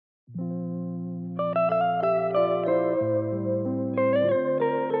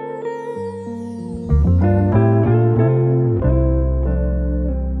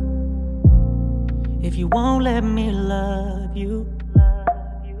let me love you?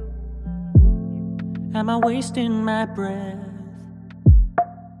 Am I wasting my breath?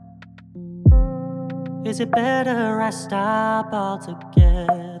 Is it better I stop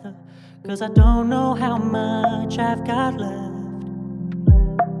altogether? 'Cause I don't know how much I've got left.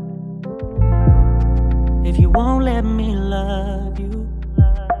 If you won't let me love you,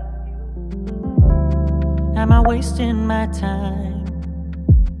 am I wasting my time?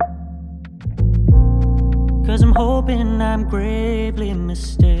 'Cause I'm hoping I'm gravely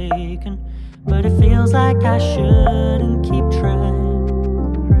mistaken, but it feels like I shouldn't keep trying.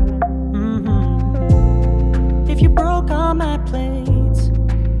 If you broke all my plates,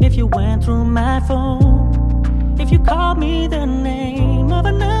 if you went through my phone, if you called me the name of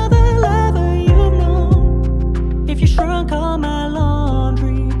another lover you've known, if you shrunk all my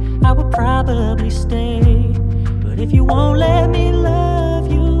laundry, I would probably stay. But if you won't let me love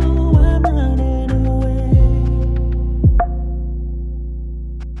you, I'm running away.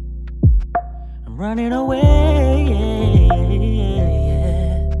 I'm running away.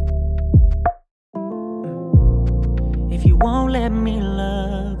 If you won't let me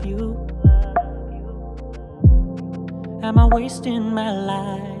love you, am I wasting my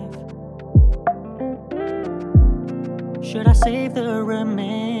life? Should I save the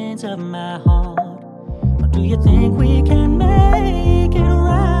remains of my heart? Or do you think we can make it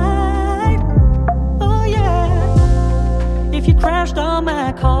right? Oh yeah. If you crashed all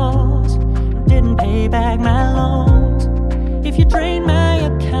my cars, didn't pay back my loans, if you drained my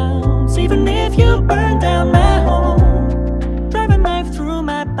accounts, even if you burned down my home, drive a knife through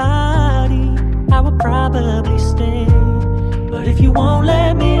my body, I would probably stay. But if you won't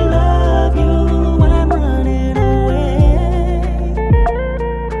let me love you, I'm running away.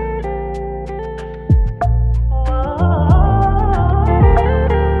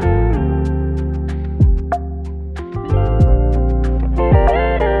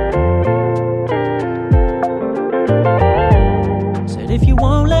 Said if you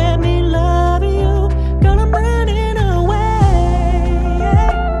won't let me love you, girl, I'm running away.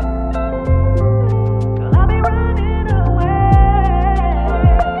 Girl, I'll be running away.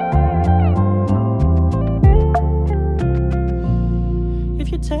 If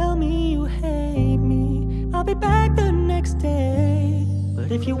you tell me you hate me, I'll be back the next day.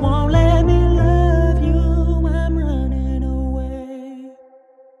 But if you won't let